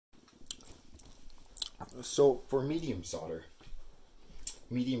So for medium silver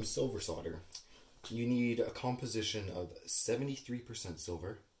solder, you need a composition of 73%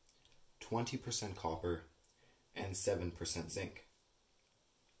 silver, 20% copper, and 7% zinc.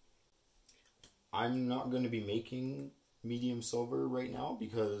 I'm not going to be making medium silver right now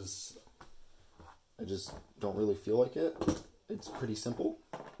because I just don't really feel like it. It's pretty simple.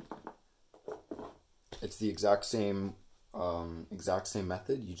 It's the exact same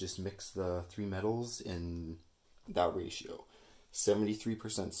method. You just mix the three metals in that ratio.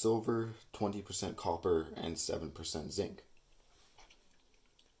 73% silver, 20% copper, and 7% zinc.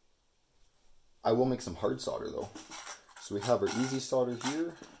 I will make some hard solder though. So we have our easy solder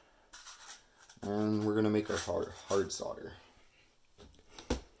here, and we're going to make our hard solder.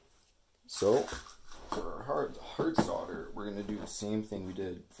 So for our hard solder, we're going to do the same thing we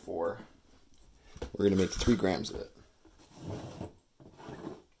did before. We're going to make 3 grams of it.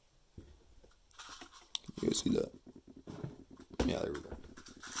 You guys see that? Yeah, there we go.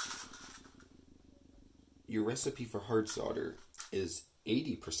 Your recipe for hard solder is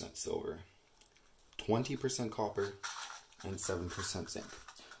 80% silver, 20% copper, and 7% zinc.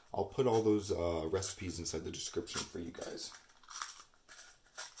 I'll put all those recipes inside the description for you guys.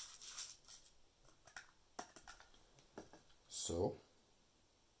 So,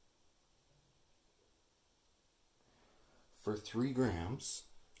 for 3 grams,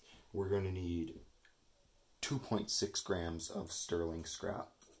 we're going to need 2.6 grams of sterling scrap,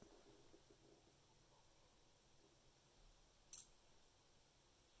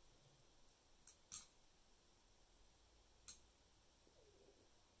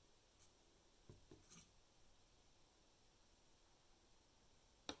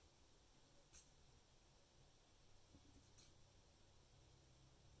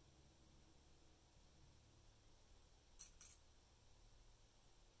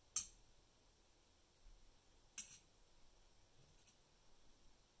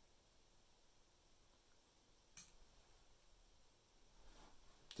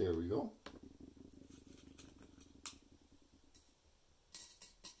 there we go.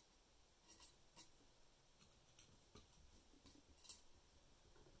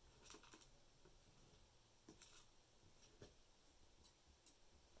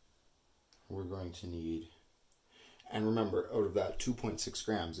 We're going to need, and remember, out of that 2.6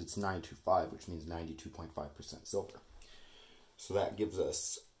 grams, it's 925, which means 92.5% silver. So that gives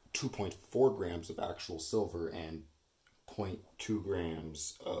us 2.4 grams of actual silver and 0.2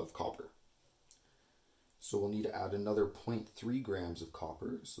 grams of copper. So we'll need to add another 0.3 grams of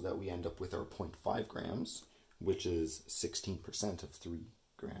copper so that we end up with our 0.5 grams, which is 16% of 3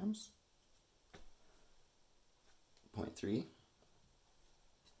 grams. 0.3.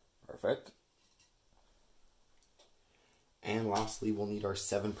 Perfect. And lastly, we'll need our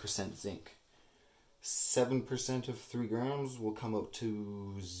 7% zinc. 7% of 3 grams will come out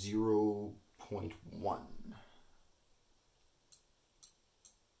to 0.1.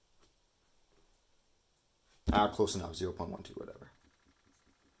 Close enough, 0.12, whatever.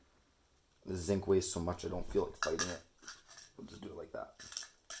 The zinc weighs so much I don't feel like fighting it. We'll just do it like that.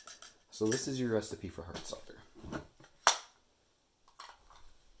 So this is your recipe for hard solder.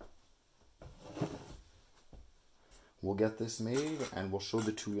 We'll get this made and we'll show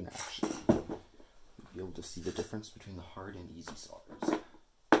the two in action. You'll be able to see the difference between the hard and easy solders.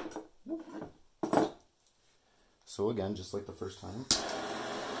 So again, just like the first time,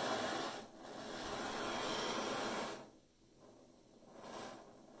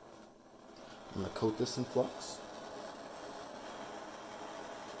 I'm going to coat this in flux.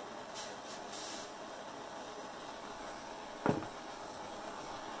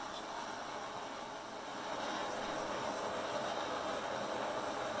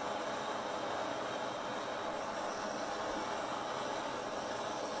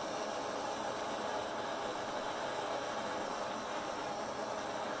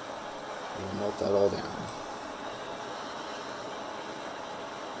 And melt that all down.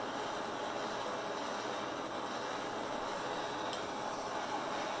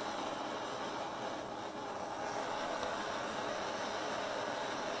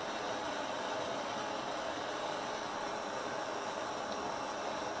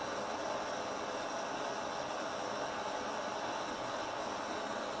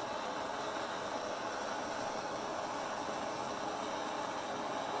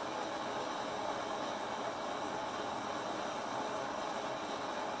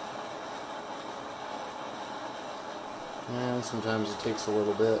 And sometimes it takes a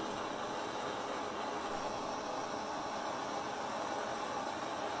little bit.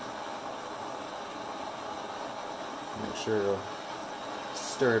 Make sure to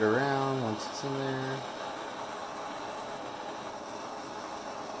stir it around once it's in there.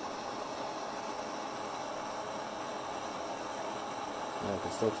 Yeah, I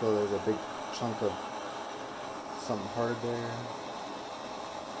can still feel there's a big chunk of something hard there.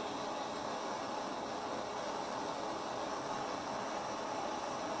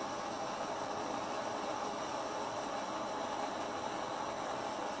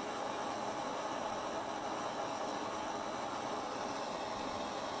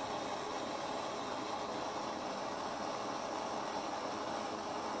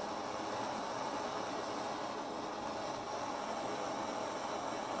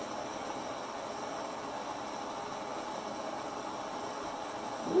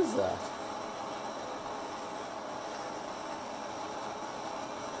 What is that?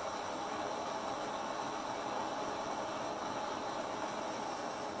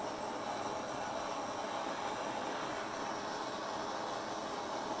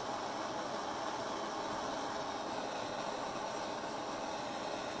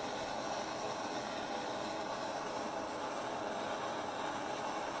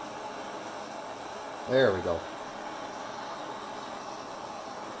 There we go.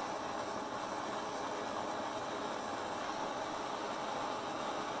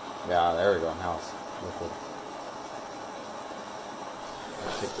 Yeah, there we go. Now it's liquid.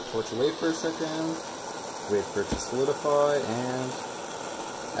 Take the torch away for a second, wait for it to solidify, and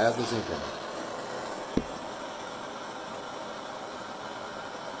add the zinc in.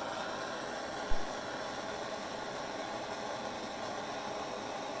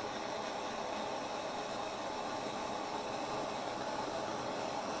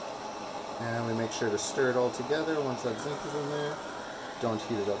 And we make sure to stir it all together once that zinc is in there. Don't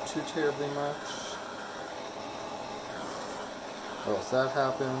heat it up too terribly much, or else that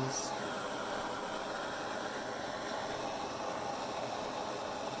happens.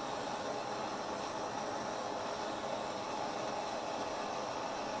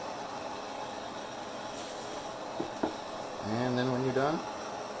 And then when you're done,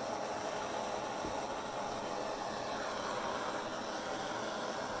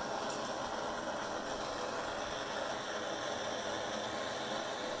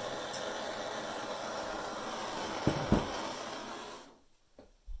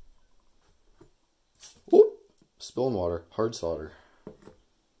 spilling water, hard solder.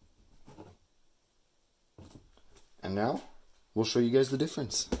 And now, we'll show you guys the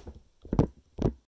difference.